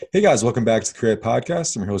Hey guys, welcome back to the Create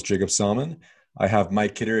Podcast. I'm your host, Jacob Salmon. I have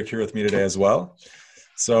Mike Kitterick here with me today as well.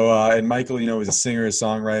 And Michael, is a singer, a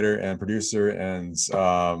songwriter, and producer.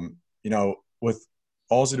 With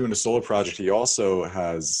also doing a solo project, he also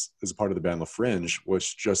is a part of the band La Fringe,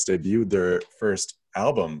 which just debuted their first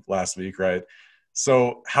album last week, right?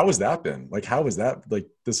 So, how has that been? How has that,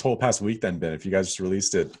 this whole past week then been, if you guys just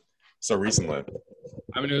released it so recently?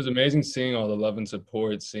 I mean, it was amazing seeing all the love and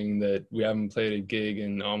support, seeing that we haven't played a gig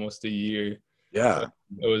in almost a year. Yeah.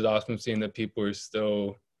 It was awesome seeing that people are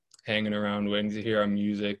still hanging around waiting to hear our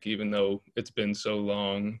music, even though it's been so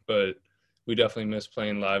long. But we definitely miss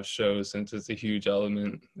playing live shows since it's a huge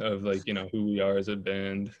element of who we are as a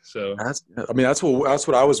band. So That's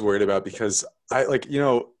what I was worried about because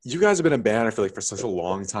you guys have been a band I feel like for such a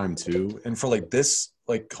long time too, and for this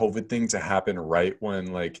COVID thing to happen right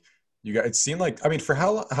when you guys, it seemed like, I mean, for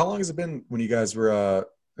how long has it been when you guys were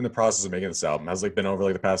in the process of making this album? Has it been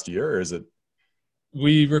over the past year, or is it?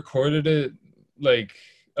 we recorded it like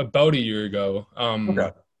about a year ago.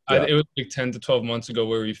 Okay. Yeah. It was like 10 to 12 months ago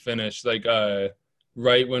where we finished.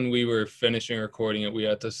 Right when we were finishing recording it, we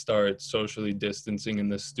had to start socially distancing in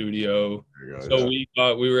the studio. There you go. So Yeah. we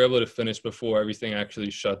thought we were able to finish before everything actually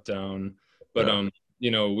shut down. But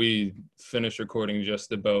Yeah. we finished recording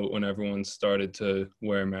just about when everyone started to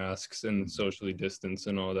wear masks and socially distance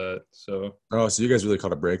and all that. So Oh, so you guys really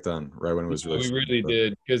caught a break then, right when it was really. we really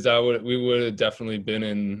did, because we would have definitely been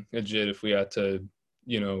in a jit if we had to,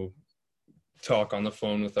 you know, talk on the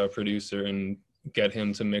phone with our producer and get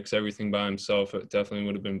him to mix everything by himself. It definitely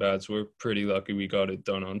would have been bad. So we're pretty lucky we got it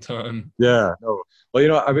done on time. Yeah. No.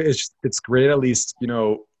 Well, I mean, it's great at least,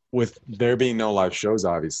 with there being no live shows,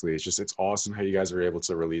 obviously. It's awesome how you guys are able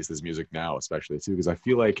to release this music now, especially too, because I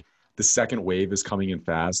feel like the second wave is coming in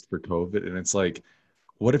fast for COVID. And it's like,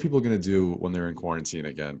 what are people going to do when they're in quarantine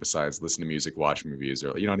again, besides listen to music, watch movies,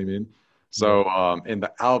 or you know what I mean? Yeah. So, and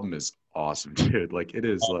the album is awesome, dude. It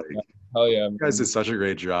is Hell yeah, you guys man. did such a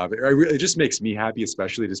great job. It just makes me happy,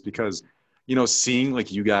 especially just because, seeing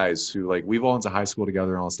you guys who we've all went to high school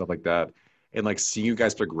together and all stuff like that, and seeing you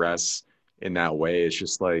guys progress in that way, it's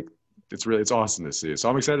just it's awesome to see. So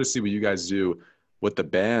I'm excited to see what you guys do with the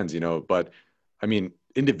band, but I mean,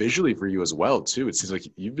 individually for you as well, too. It seems like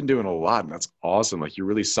you've been doing a lot, and that's awesome. You're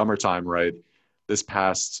really summertime, right? This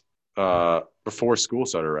past before school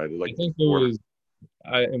started, right? I think Before.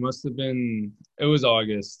 it must have been, it was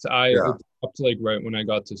August. Yeah. It dropped right when I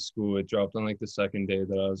got to school. It dropped on the second day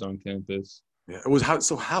that I was on campus. Yeah. It was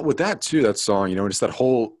how with that too, that song, just that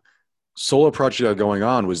whole solo project you had going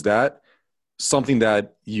on, was that something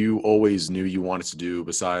that you always knew you wanted to do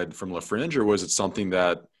beside from La Fringe, or was it something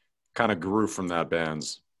that kind of grew from that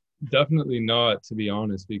band's? Definitely not, to be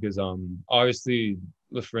honest, because obviously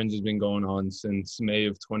the Fringe has been going on since May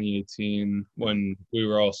of 2018 when we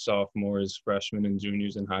were all sophomores, freshmen, and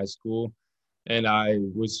juniors in high school. And I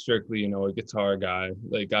was strictly, a guitar guy.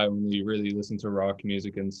 I only really listened to rock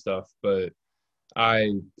music and stuff, but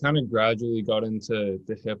I kind of gradually got into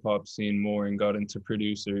the hip hop scene more and got into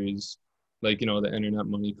producers the Internet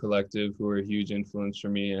Money Collective, who were a huge influence for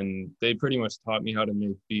me. And they pretty much taught me how to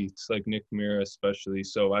make beats, like Nick Mira, especially.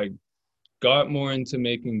 So I got more into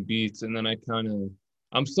making beats. And then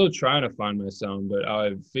I'm still trying to find my sound, but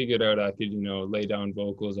I figured out I could, lay down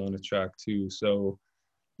vocals on a track too. So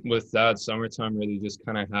with that, summertime really just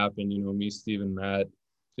kind of happened. Me, Steve, and Matt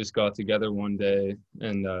just got together one day,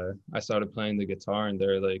 and I started playing the guitar, and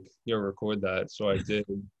they're like, "Yo, record that." So I did,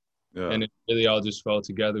 Yeah. and it really all just fell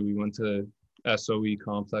together. We went to SOE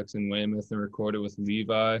Complex in Weymouth and recorded with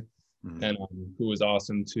Levi, Mhm. and who was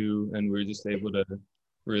awesome too. And we were just able to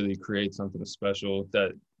really create something special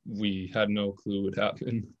that we had no clue would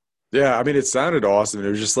happen. Yeah, I mean, it sounded awesome. It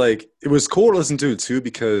was just it was cool to listen to too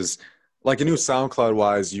because, I knew SoundCloud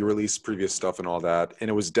wise, you released previous stuff and all that, and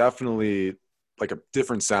it was definitely a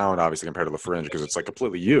different sound, obviously, compared to the Fringe because it's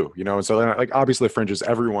completely you, And so, then, obviously, the Fringe is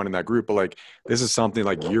everyone in that group, but this is something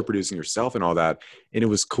you're producing yourself and all that, and it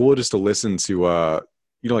was cool just to listen to,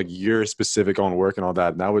 your specific own work and all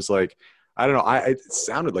that, and that was I don't know. It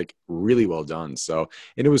sounded really well done. So,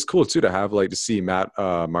 and it was cool too to have to see Matt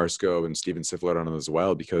Marsco and Steven Siflet on it as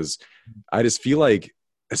well, because I just feel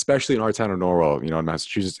especially in our town of Norwell, in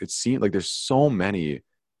Massachusetts, it seemed there's so many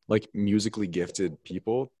musically gifted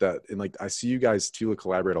people that, and I see you guys too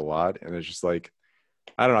collaborate a lot, and it's just I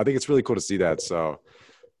don't know. I think it's really cool to see that. So,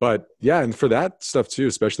 but yeah, and for that stuff too,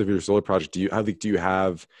 especially for your solo project, do you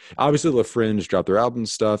have obviously La Fringe dropped their album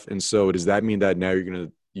stuff, and so does that mean that now you're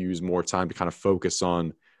gonna use more time to kind of focus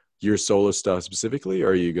on your solo stuff specifically,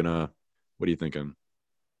 or are you gonna, what are you thinking?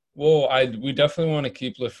 Well, we definitely want to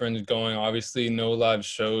keep the Fringe going. Obviously, no live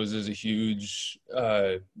shows is a huge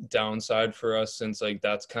downside for us since like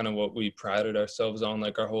that's kind of what we prided ourselves on,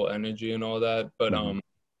 like our whole energy and all that. But Mhm.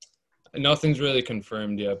 nothing's really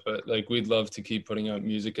confirmed yet. But like we'd love to keep putting out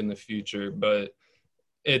music in the future. But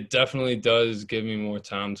it definitely does give me more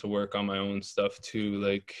time to work on my own stuff too.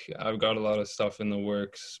 Like I've got a lot of stuff in the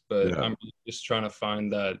works, but Yeah. I'm just trying to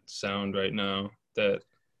find that sound right now that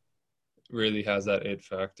really has that it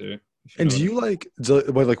factor, if you And know do what I mean. you like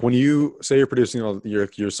when you say you're producing all your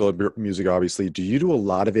solo music, obviously, do you do a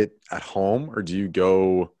lot of it at home or do you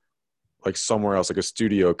go like somewhere else, like a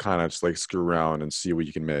studio, kind of just like screw around and see what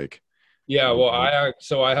you can make? Yeah, Like, well,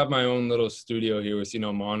 so I have my own little studio here with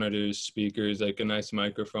monitors, speakers, like a nice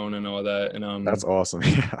microphone and all that. And that's awesome.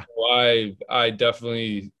 Yeah. I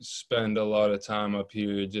definitely spend a lot of time up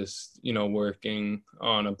here just working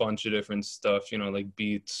on a bunch of different stuff. Like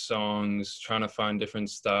beats, songs, trying to find different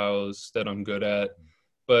styles that I'm good at.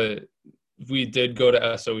 But we did go to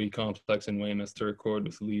SOE Complex in Weymouth to record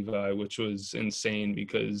with Levi, which was insane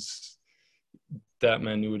because that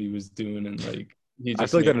man knew what he was doing and like he I just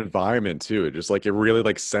feel like made. that environment too, it just like it really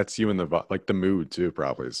like sets you in like the mood too,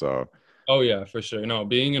 probably. So Oh yeah, for sure. No,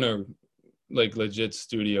 being in a like legit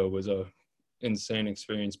studio was a insane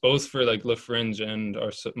experience, both for like La Fringe and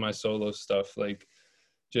my solo stuff. Like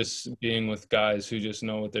just being with guys who just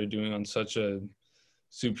know what they're doing on such a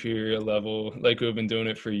superior level, like who've been doing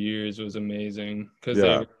it for years, was amazing because they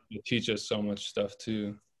yeah, really teach us so much stuff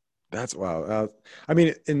too. that's wow. I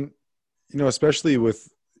mean, and especially with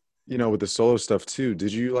with the solo stuff too.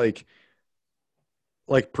 Did you like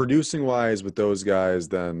producing wise with those guys?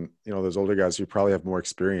 Then those older guys who probably have more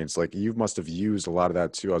experience. Like you must have used a lot of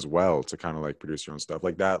that too as well to kind of like produce your own stuff,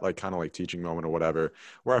 like that, like kind of like teaching moment or whatever.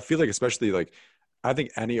 Where I feel like, especially like, I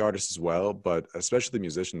think any artist as well, but especially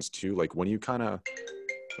musicians too. Like when you kind of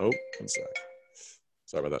oh, one sec.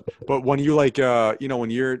 Sorry about that. But when you like, when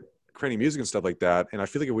you're creating music and stuff like that, and I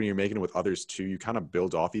feel like when you're making it with others too, you kind of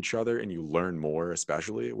build off each other and you learn more,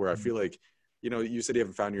 especially where I feel like, you said you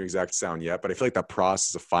haven't found your exact sound yet, but I feel like that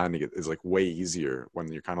process of finding it is like way easier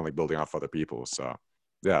when you're kind of like building off other people. So,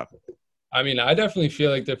 yeah, I mean, I definitely feel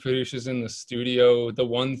like the producers in the studio, the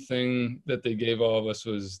one thing that they gave all of us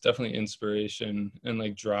was definitely inspiration and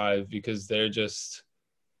like drive because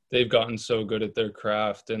they've gotten so good at their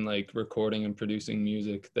craft and like recording and producing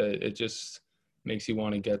music that it just makes you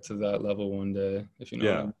want to get to that level one day, if you know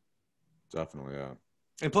what I yeah, mean. definitely, yeah.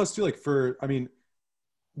 And plus, too, like I mean,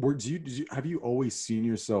 did you have you always seen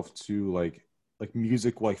yourself to like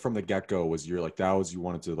music like from the get-go was your like that was you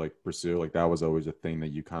wanted to like pursue, like that was always a thing that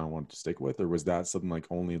you kind of wanted to stick with, or was that something like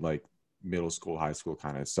only like middle school, high school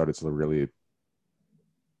kind of started to really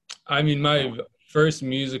I mean, my oh, first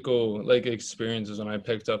musical like experience was when I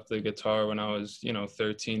picked up the guitar when I was,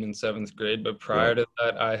 13 in seventh grade. But yeah, prior to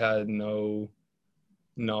that, I had no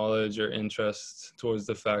knowledge or interest towards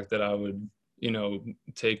the fact that I would,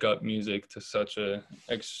 take up music to such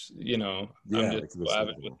I'm yeah, just like to so this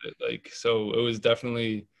avid with level? it. Like, so it was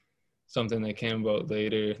definitely something that came about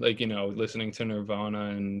later. Like, listening to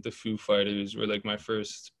Nirvana and the Foo Fighters were like my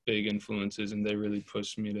first big influences, and they really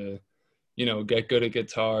pushed me to, get good at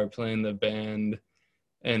guitar, play in the band,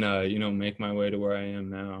 and make my way to where I am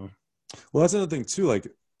now. Well, that's another thing too, like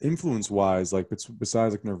influence wise, like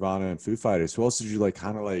besides like Nirvana and Foo Fighters, who else did you like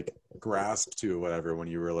kind of like grasp to or whatever when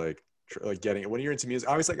you were like like getting when you're into music?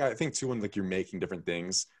 Obviously, like I think too when like you're making different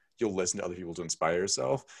things, you'll listen to other people to inspire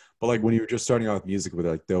yourself. But like when you were just starting out with music, with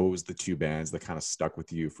like those the two bands that kind of stuck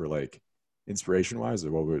with you for like inspiration wise,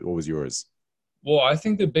 or what was yours? Well, I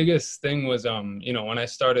think the biggest thing was when I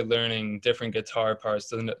started learning different guitar parts,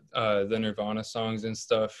 the Nirvana songs and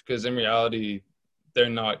stuff, because in reality, they're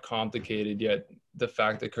not complicated yet. The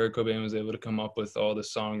fact that Kurt Cobain was able to come up with all the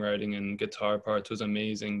songwriting and guitar parts was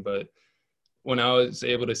amazing. But when I was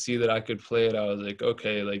able to see that I could play it, I was like,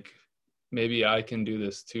 okay, like maybe I can do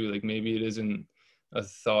this too. Like maybe it isn't a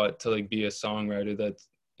thought to like be a songwriter that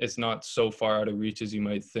it's not so far out of reach as you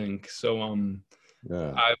might think. So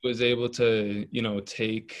Yeah, I was able to,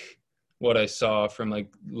 take what I saw from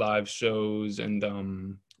like live shows and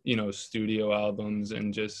studio albums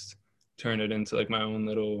and just turn it into like my own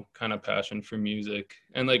little kind of passion for music.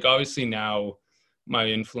 And like obviously now my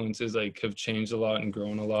influences like have changed a lot and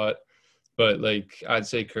grown a lot, but like I'd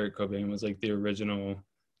say Kurt Cobain was like the original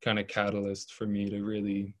kind of catalyst for me to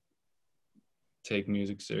really take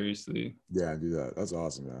music seriously. yeah, do that. That's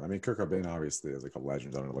awesome, man. I mean, Kurt Cobain obviously is like a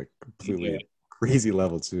legend on a like Yeah. completely crazy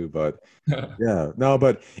level too, but yeah, no,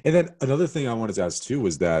 but and then another thing I wanted to ask too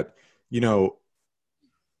was that you know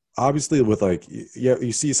obviously with like yeah,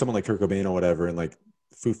 you see someone like Kurt Cobain or whatever, and like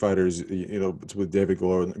Foo Fighters, with David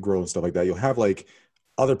Grohl and stuff like that, you'll have like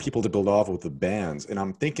other people to build off with the bands. And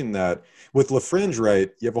I'm thinking that with La Fringe,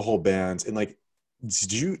 right, you have a whole band, and like,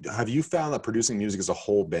 have you found that producing music as a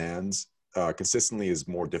whole band consistently is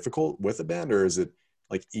more difficult with a band, or is it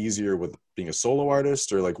like easier with being a solo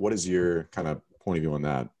artist, or like what is your kind of point of view on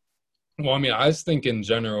that? Well, I mean, I just think in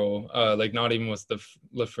general, like not even with the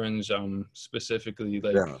La Fringe specifically,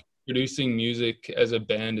 like Yeah, producing music as a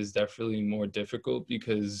band is definitely more difficult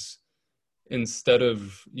because instead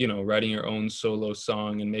of, writing your own solo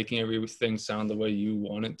song and making everything sound the way you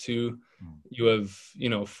want it to, you have,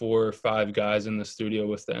 four or five guys in the studio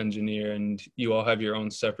with the engineer, and you all have your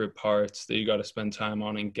own separate parts that you got to spend time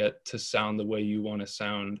on and get to sound the way you want to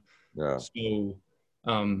sound. yeah. So,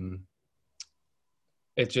 um,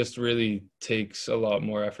 it just really takes a lot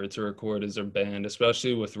more effort to record as a band,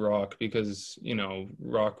 especially with rock, because,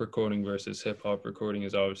 rock recording versus hip hop recording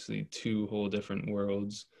is obviously two whole different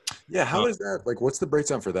worlds. Yeah, Um, how is that? Like, what's the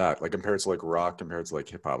breakdown for that? Like, compared to like rock, compared to like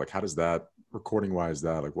hip hop? Like, how does that recording wise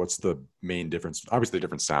that? Like, what's the main difference? Obviously,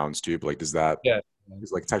 different sounds too, but like, does that yeah.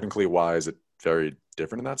 is like technically wise it very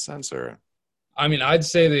different in that sense, or? I mean, I'd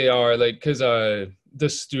say they are like, because the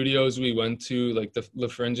studios we went to, like the La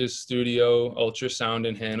Fringe's studio, Ultrasound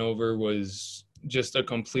in Hanover, was just a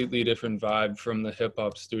completely different vibe from the hip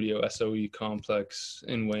hop studio SOE Complex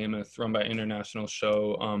in Weymouth, run by International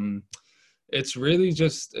Show. It's really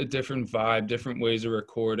just a different vibe, different ways of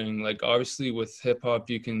recording. Like obviously with hip hop,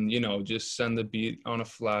 you can, just send the beat on a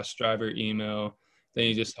flash drive or email, then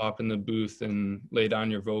you just hop in the booth and lay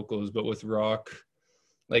down your vocals. But with rock,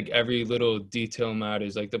 like every little detail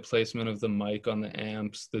matters, like the placement of the mic on the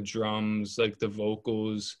amps, the drums, like the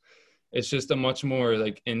vocals. It's just a much more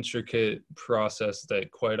like intricate process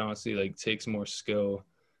that quite honestly like takes more skill.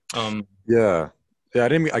 Um, Yeah, yeah. I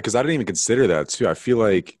didn't because I didn't even consider that too. I feel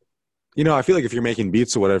like I feel like if you're making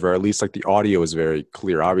beats or whatever, at least like the audio is very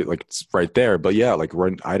clear, obvious, like it's right there. But yeah, like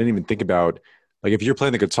I didn't even think about like if you're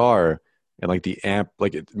playing the guitar and like the amp,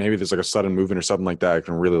 like maybe there's like a sudden movement or something like that, it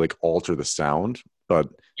can really like alter the sound. But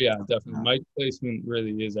yeah, definitely. Mic placement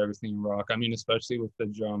really is everything in rock. I mean, especially with the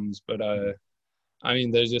drums, but I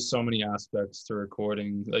mean, there's just so many aspects to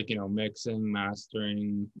recording, like, mixing,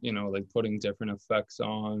 mastering, like putting different effects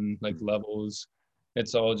on, like levels.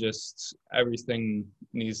 It's all just everything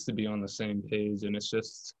needs to be on the same page. And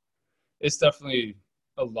it's definitely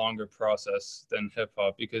a longer process than hip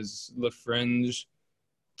hop because La Fringe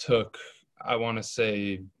took, I want to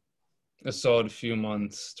say, a solid few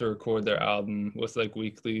months to record their album with like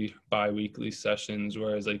weekly, bi-weekly sessions,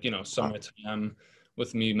 whereas like, Summertime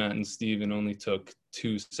with me, Matt, and Steven only took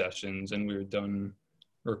 2 sessions and we were done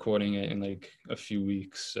recording it in like a few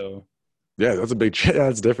weeks. So yeah, that's a big yeah,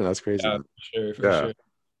 that's different. That's crazy, yeah, man. for sure, for Yeah. sure.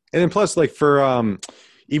 And then plus like for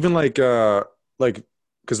even like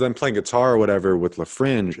because I'm playing guitar or whatever with La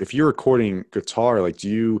Fringe, if you're recording guitar, like do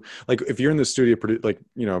you like if you're in the studio like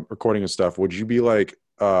recording and stuff, would you be like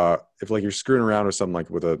if like you're screwing around or something like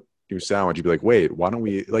with a new sound, would you be like, wait, why don't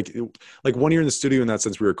we like when you're in the studio in that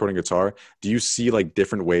sense we're recording guitar, do you see like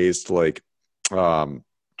different ways to like um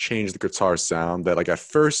change the guitar sound that like at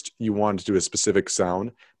first you wanted to do a specific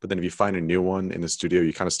sound, but then if you find a new one in the studio,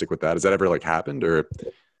 you kind of stick with that? Has that ever like happened or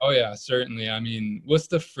Oh yeah, certainly. I mean, with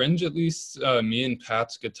the Fringe, at least, me and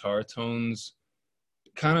Pat's guitar tones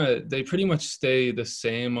kind of they pretty much stay the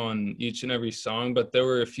same on each and every song, but there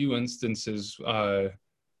were a few instances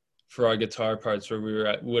for our guitar parts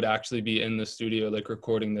where would actually be in the studio like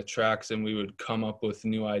recording the tracks, and we would come up with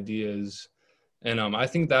new ideas. And I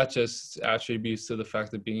think that just attributes to the fact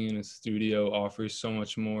that being in a studio offers so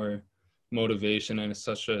much more motivation, and it's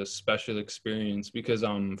such a special experience because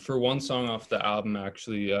for one song off the album,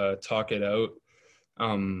 actually, Talk It Out,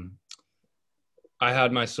 um I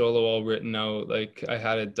had my solo all written out, like I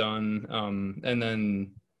had it done, and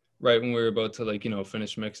then right when we were about to like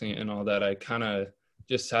finish mixing it and all that, I kind of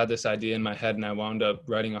just had this idea in my head, and I wound up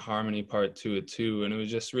writing a harmony part to it too. And it was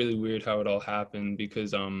just really weird how it all happened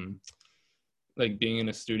because like being in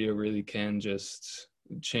a studio really can just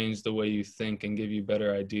change the way you think and give you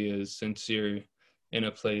better ideas, since you're in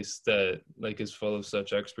a place that like is full of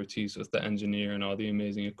such expertise with the engineer and all the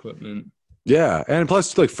amazing equipment. yeah, and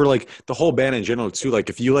plus like for like the whole band in general too, like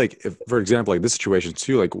if you like if for example like this situation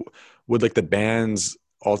too, like would like the bands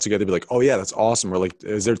all together be like, oh yeah, that's awesome, or like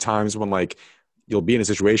is there times when like you'll be in a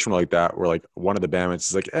situation like that where like one of the bandmates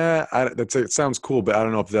is like, that's it sounds cool, but I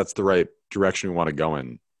don't know if that's the right direction we want to go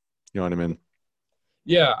in. You know what I mean?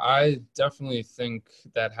 Yeah, I definitely think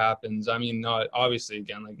that happens. I mean, not obviously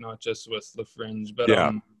again, like not just with the Fringe, but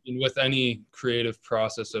Yeah. with any creative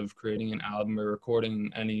process of creating an album or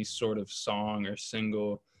recording any sort of song or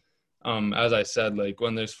single, As I said, like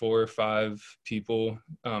when there's 4 or 5 people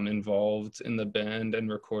involved in the band and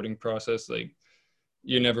recording process, like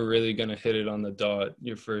you're never really gonna hit it on the dot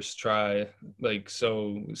your first try. Like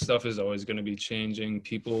so, stuff is always gonna be changing.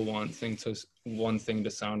 People want one thing to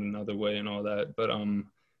sound another way and all that, but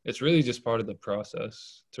it's really just part of the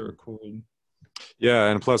process to record. Yeah,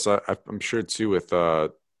 and plus I'm sure too with I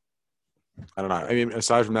don't know. I mean,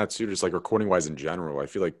 aside from that too, just like recording wise in general, I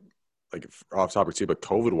feel like off topic too, but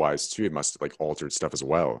COVID wise too, it must have like altered stuff as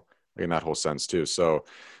well, like in that whole sense too. So,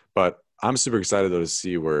 but I'm super excited though to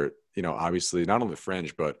see where, obviously not only the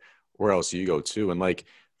Fringe, but where else you go too. And like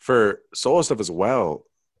for solo stuff as well,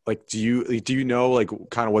 like do you know like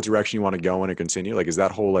kind of what direction you want to go in and continue? Like is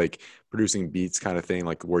that whole like producing beats kind of thing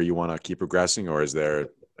like where you want to keep progressing, or is there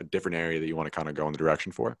a different area that you want to kind of go in the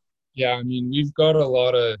direction for? Yeah, I mean, we've got a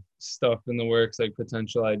lot of stuff in the works, like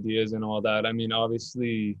potential ideas and all that. I mean,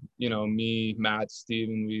 obviously, me, Matt,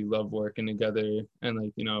 Steven, we love working together and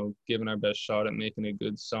like, giving our best shot at making a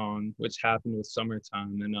good song, which happened with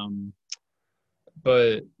Summertime. And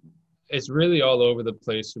but it's really all over the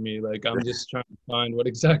place for me. Like I'm just trying to find what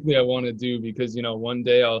exactly I want to do because, one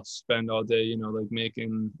day I'll spend all day, like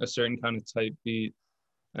making a certain kind of type beat.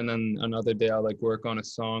 And then another day I'll like work on a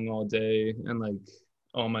song all day and like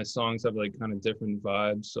all my songs have like kind of different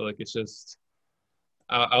vibes. So like it's just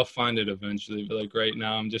I'll find it eventually. But like right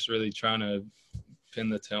now I'm just really trying to pin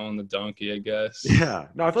the tail on the donkey, I guess. Yeah,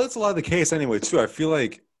 no, I feel that's a lot of the case anyway too. I feel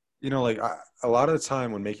like a lot of the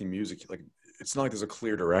time when making music, like it's not like there's a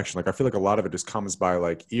clear direction. Like I feel like a lot of it just comes by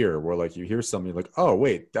like ear, where like you hear something, you're like, oh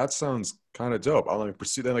wait, that sounds kind of dope. I'll like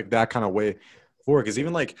pursue that like that kind of way forward. Because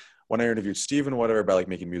even like when I interviewed Steven, whatever about like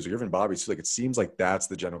making music, or even Bobby too, like it seems like that's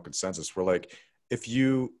the general consensus. Where like if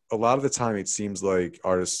you a lot of the time it seems like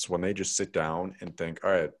artists when they just sit down and think,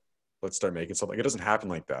 all right, let's start making something. It doesn't happen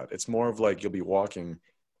like that. It's more of like you'll be walking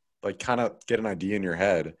like kind of get an idea in your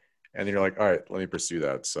head and then you're like all right let me pursue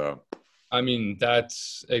that so I mean,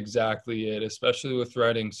 that's exactly it, especially with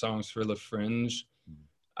writing songs for La Fringe.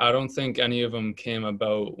 I don't think any of them came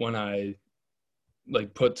about when I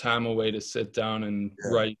like put time away to sit down and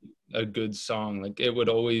yeah. write a good song. Like it would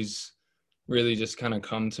always really just kind of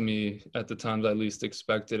come to me at the times I least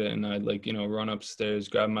expected it. And I'd like, run upstairs,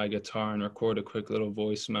 grab my guitar and record a quick little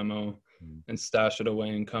voice memo and stash it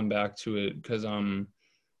away and come back to it. Cause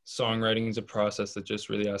songwriting is a process that just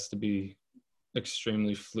really has to be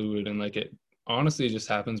extremely fluid and like it honestly just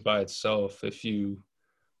happens by itself if you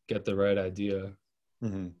get the right idea.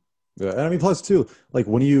 Mm-hmm. Yeah, and I mean, plus too, like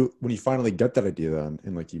when you finally get that idea done,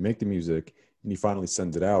 and like you make the music and you finally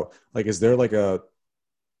send it out, like is there like an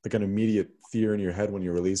immediate fear in your head when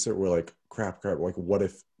you release it, where like crap, like what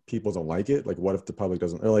if people don't like it? Like what if the public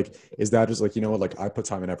doesn't? Or like is that just like what, like I put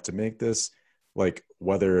time and effort to make this, like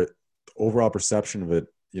whether overall perception of it,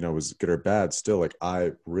 was good or bad, still like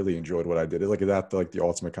I really enjoyed what I did. Like is that like the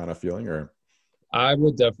ultimate kind of feeling, or? I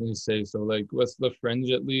would definitely say so. Like with the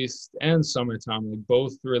Fringe at least and Summertime, like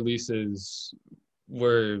both releases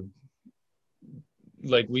were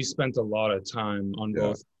like we spent a lot of time on Yeah.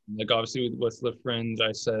 both. Like obviously with the Fringe,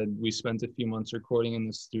 I said we spent a few months recording in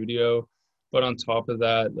the studio, but on top of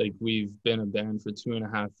that, like we've been a band for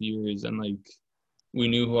 2.5 years, and like we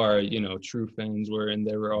knew who our true fans were, and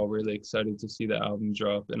they were all really excited to see the album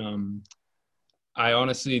drop. And I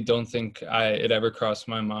honestly don't think it ever crossed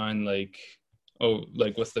my mind like oh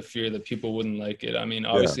like with the fear that people wouldn't like it. I mean,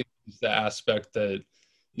 Yeah. obviously it's the aspect that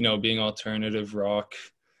being alternative rock,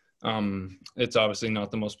 it's obviously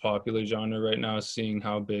not the most popular genre right now, seeing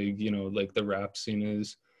how big like the rap scene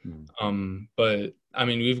is. Mhm. But I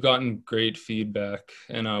mean, we've gotten great feedback,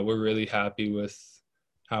 and we're really happy with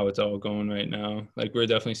how it's all going right now. Like we're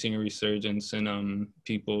definitely seeing a resurgence in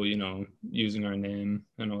people using our name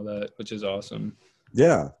and all that, which is awesome.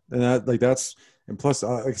 Yeah, and that like that's and plus,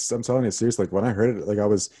 like, I'm telling you, seriously. Like when I heard it, like I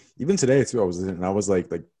was even today too. I was listening, and I was like,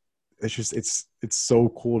 it's just it's so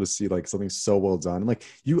cool to see like something so well done. And like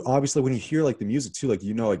you obviously when you hear like the music too, like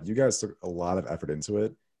like you guys took a lot of effort into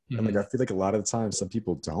it, and like Mhm. I feel like a lot of the time some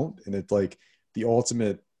people don't, and it's like the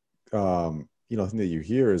ultimate thing that you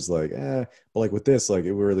hear is like but like with this, like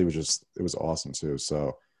it really was just it was awesome too.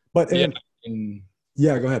 So, but Yeah, and and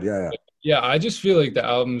yeah, go ahead. Yeah, yeah, I just feel like the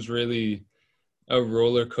album's really a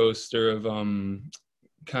roller coaster of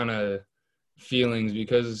kind of feelings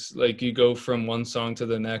because like you go from one song to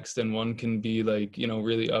the next and one can be like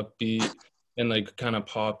really upbeat and like kind of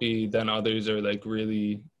poppy, then others are like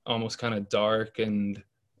really almost kind of dark and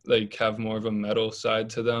like have more of a metal side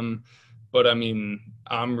to them. But I mean,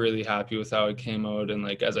 I'm really happy with how it came out, and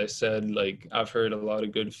like as I said, like I've heard a lot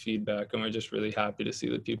of good feedback and we're just really happy to see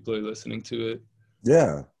that people are listening to it.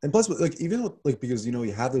 Yeah, and plus, like even like because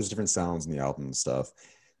you have those different sounds in the album and stuff.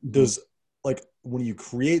 Mhm. Does like when you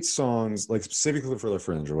create songs like specifically for the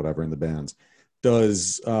Fringe or whatever in the bands,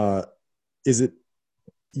 does is it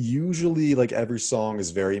usually like every song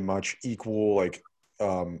is very much equal like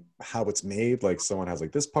how it's made, like someone has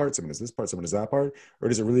like this part, someone has this part, someone has that part, or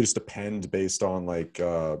does it really just depend based on like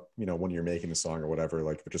when you're making a song or whatever,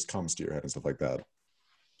 like if it just comes to your head and stuff like that?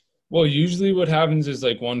 Well, usually what happens is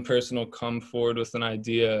like one person will come forward with an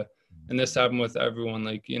idea, and this happened with everyone.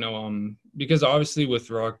 Like, because obviously with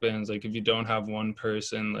rock bands, like if you don't have one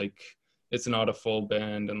person, like it's not a full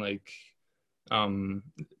band, and like um,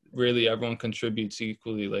 really everyone contributes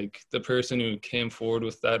equally. Like the person who came forward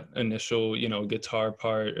with that initial, guitar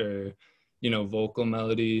part or vocal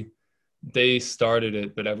melody, they started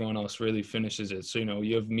it, but everyone else really finishes it. So,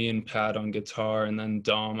 you have me and Pat on guitar, and then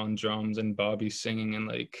Dom on drums, and Bobby singing, and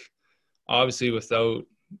like obviously without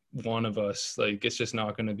one of us, like it's just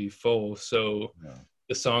not going to be full. So Yeah.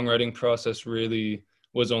 the songwriting process really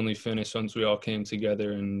was only finished once we all came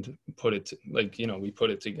together and put it we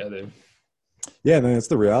put it together. Yeah, man, that's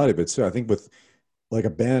the reality of it too. I think with like a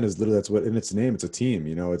band is literally that's what in its name, it's a team.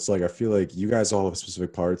 It's like I feel like you guys all have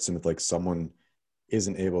specific parts, and if like someone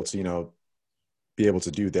isn't able to, be able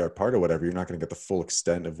to do their part or whatever, you're not going to get the full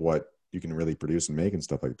extent of what you can really produce and make and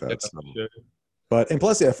stuff like Yeah, that. for So, sure. but and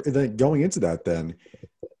plus, yeah, then going into that, then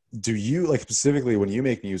do you like specifically when you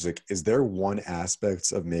make music? Is there one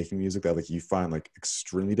aspect of making music that like you find like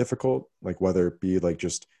extremely difficult, like whether it be like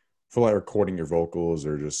just for like recording your vocals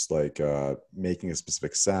or just like making a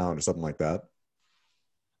specific sound or something like that?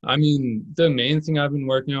 I mean, the main thing I've been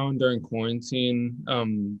working on during quarantine,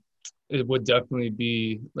 it would definitely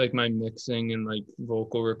be like my mixing and like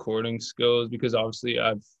vocal recording skills, because obviously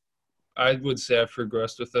I would say I've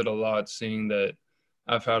progressed with it a lot, seeing that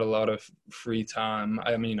I've had a lot of free time.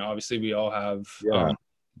 I mean, obviously we all have, Yeah,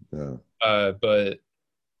 yeah. but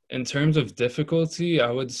in terms of difficulty, I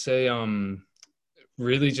would say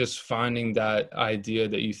really just finding that idea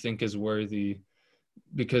that you think is worthy,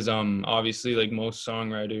 because obviously like most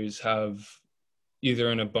songwriters have either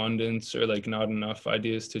an abundance or like not enough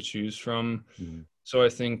ideas to choose from. Mhm. So I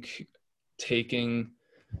think taking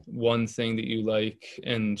one thing that you like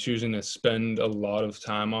and choosing to spend a lot of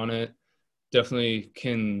time on it definitely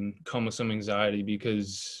can come with some anxiety,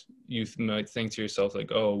 because you might think to yourself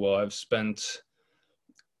like, oh well, I've spent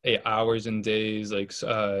 8 hours and days like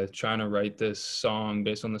trying to write this song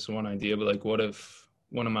based on this one idea, but like what if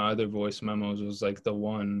one of my other voice memos was like the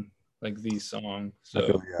one, like the song? I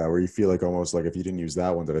feel So yeah, where you feel like almost like if you didn't use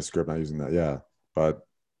that one, did I screw up not using that? Yeah, but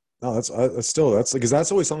no, that's still that's because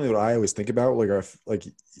that's always something that I always think about. Like, like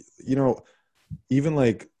you know, even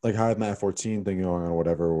like how I have my F14 thing going on or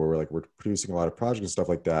whatever, where we're producing a lot of projects and stuff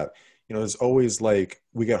like that. There's always like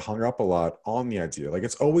we get hung up a lot on the idea. Like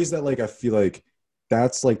it's always that like I feel like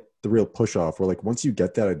that's like the real push off where like once you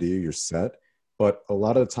get that idea, you're set. But a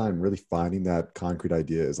lot of the time, really finding that concrete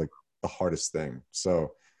idea is like the hardest thing.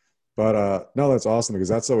 So, but no, that's awesome because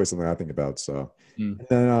that's always something I think about. So, mm. and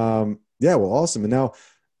then yeah, well, awesome. And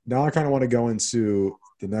now I kind of want to go into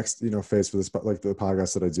the next phase for this like the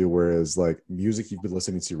podcast that I do, whereas like music you've been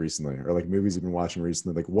listening to recently or like movies you've been watching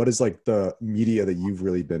recently. Like what is like the media that you've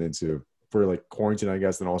really been into for like quarantine, I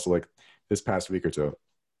guess, and also like this past week or two?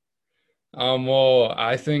 Well,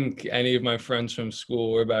 I think any of my friends from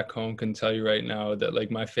school or back home can tell you right now that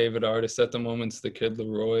like my favorite artist at the moment is the Kid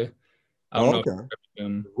Leroy. I don't Oh, know if okay. you've heard of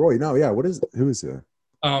him. Roy, no, yeah. Who is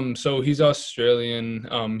he? So he's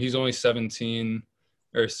Australian. He's only 17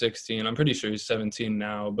 or 16. I'm pretty sure he's 17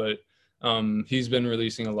 now, but he's been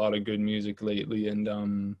releasing a lot of good music lately,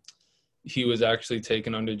 and he was actually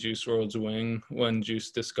taken under Juice World's wing when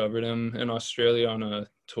Juice discovered him in Australia on a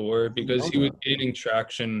tour, I didn't because know he was that. gaining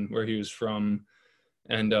traction where he was from,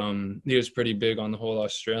 and he was pretty big on the whole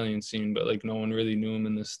Australian scene, but like no one really knew him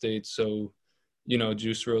in the States. So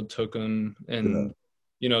Juice World took him Yeah.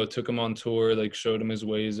 and took him on tour, like showed him his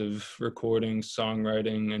ways of recording,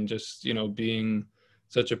 songwriting, and just being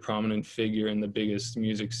such a prominent figure in the biggest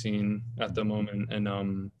music scene at the moment.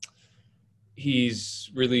 And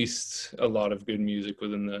he's released a lot of good music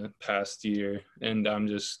within the past year, and I'm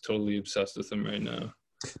just totally obsessed with him right now.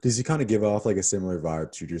 Does he kind of give off like a similar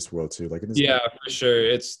vibe to Juice World too? Like in his Yeah, for sure.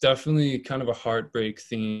 It's definitely kind of a heartbreak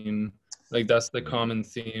theme. Like that's the common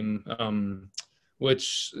theme,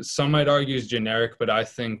 which some might argue is generic, but I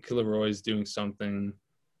think Leroy's doing something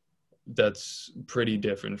that's pretty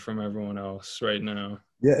different from everyone else right now.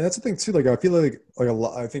 Yeah, that's the thing too. Like I feel like a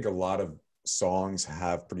lot. I think a lot of songs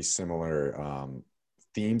have pretty similar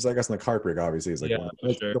themes. I guess, and like Heartbreak obviously is like Yeah, one. for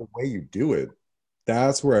Like sure. the way you do it,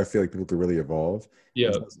 that's where I feel like people could really evolve, and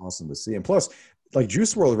Yeah. that's awesome to see. And plus, like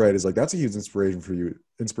Juice World, right, is like that's a huge inspiration for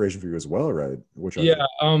you as well, right? Which I Yeah,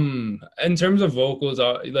 think. in terms of vocals,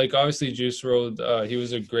 like obviously Juice WRLD, he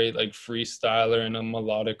was a great like freestyler and a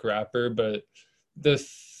melodic rapper, but the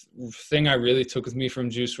thing I really took with me from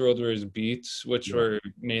Juice WRLD were his beats, which Yeah. were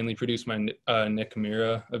mainly produced by Nick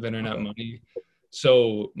Mira of Internet Okay. Money.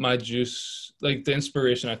 So my Juice, like the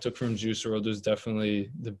inspiration I took from Juice WRLD was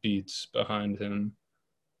definitely the beats behind him.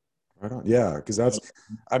 Right on. Yeah, because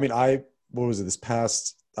I mean, what was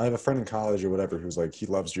it? I have a friend in college or whatever who's like, he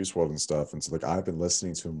loves Juice World and stuff. And so, like, I've been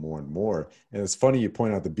listening to him more and more. And it's funny you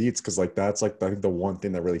point out the beats because, like, that's like, I think the one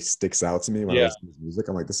thing that really sticks out to me when I Yeah. listen to his music.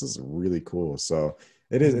 I'm like, this is really cool. So,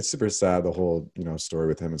 Mhm. it's super sad, the whole, story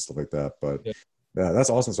with him and stuff like that. But Yeah. yeah, that's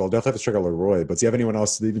awesome. So, I'll definitely have to check out Leroy. But do you have anyone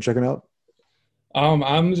else that you've been checking out?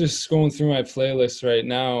 I'm just scrolling through my playlist right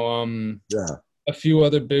now. Yeah. A few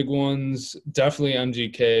other big ones, definitely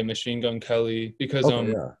MGK, Machine Gun Kelly, because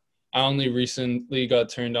Okay. Yeah. I only recently got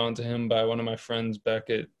turned on to him by one of my friends back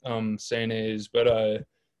at St. A's, but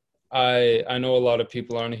I know a lot of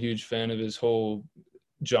people aren't a huge fan of his whole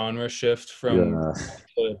genre shift from Yeah.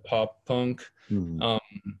 to pop punk. Mhm. Um,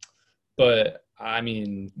 but I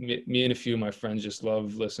mean, me and a few of my friends just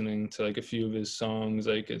love listening to like a few of his songs.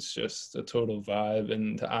 Like it's just a total vibe,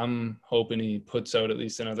 and I'm hoping he puts out at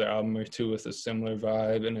least another album or two with a similar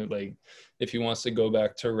vibe. And like, if he wants to go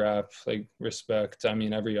back to rap, like respect. I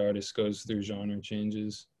mean, every artist goes through genre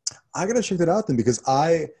changes. I gotta check that out then because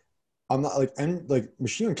I'm not like and like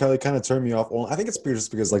Machine Gun Kelly kind of turned me off. Well, I think it's just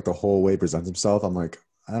because like the whole way he presents himself. I'm like,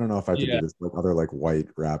 I don't know if I have to do Yeah, this like other like white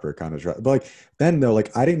rapper kind of but like then though,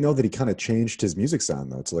 like I didn't know that he kind of changed his music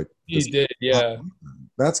sound though to like he this did. pop Yeah, punk.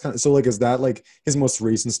 That's kind of so like is that like his most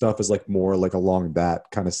recent stuff is like more like along that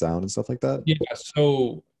kind of sound and stuff like that? yeah.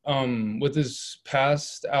 So with his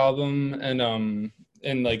past album and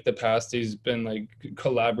in like the past, he's been like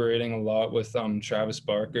collaborating a lot with Travis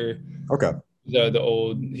Barker. Okay. The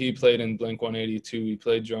old he played in Blink 182. He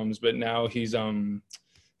played drums, but now he's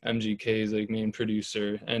MGK's like main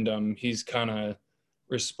producer, and he's kind of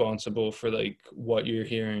responsible for like what you're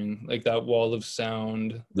hearing, like that wall of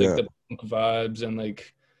sound, like Yeah. the punk vibes, and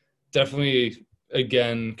like definitely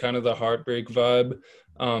again kind of the heartbreak vibe.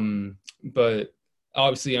 But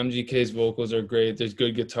obviously MGK's vocals are great. There's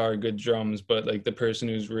good guitar, good drums, but like the person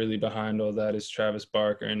who's really behind all that is Travis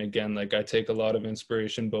Barker. And again, like I take a lot of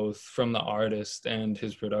inspiration both from the artist and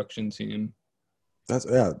his production team. That's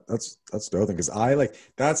the other thing because I like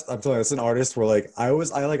that's I'm telling you that's an artist where like I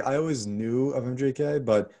always knew of MJK,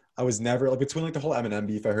 but I was never like between like the whole Eminem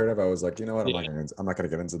beef I heard of, I was like, you know what, Yeah. I'm not gonna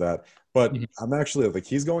get into that. But Mhm. I'm actually like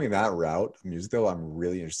he's going that route of music though. I'm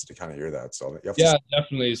really interested to kind of hear that. So you have to Yeah,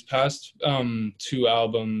 definitely. His past two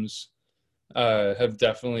albums have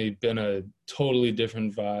definitely been a totally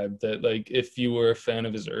different vibe. That like if you were a fan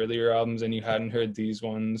of his earlier albums and you hadn't heard these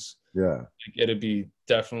ones, yeah, like, it'd be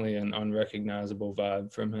definitely an unrecognizable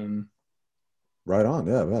vibe from him. right on.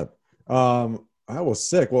 Yeah, man. I was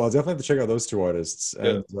sick. Well, I'll definitely have to check out those two artists.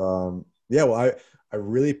 Yeah. And yeah, well, I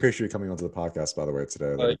really appreciate you coming onto the podcast, by the way,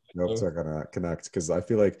 today. Like, I hope Uh, to kind of connect because I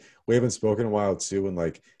feel like we haven't spoken in a while too, and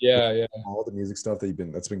like with yeah, yeah. all the music stuff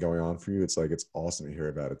that's been going on for you, it's like it's awesome to hear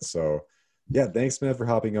about it. So, yeah, thanks, man, for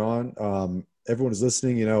hopping on. Everyone is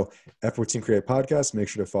listening. F14 Create Podcast. Make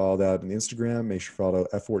sure to follow that on Instagram. Make sure to follow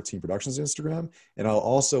F14 Productions Instagram, and I'll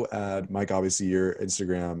also add Mike, obviously your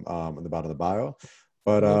Instagram on the bottom of the bio.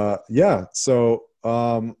 But yeah, so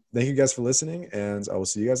thank you guys for listening, and I will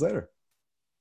see you guys later.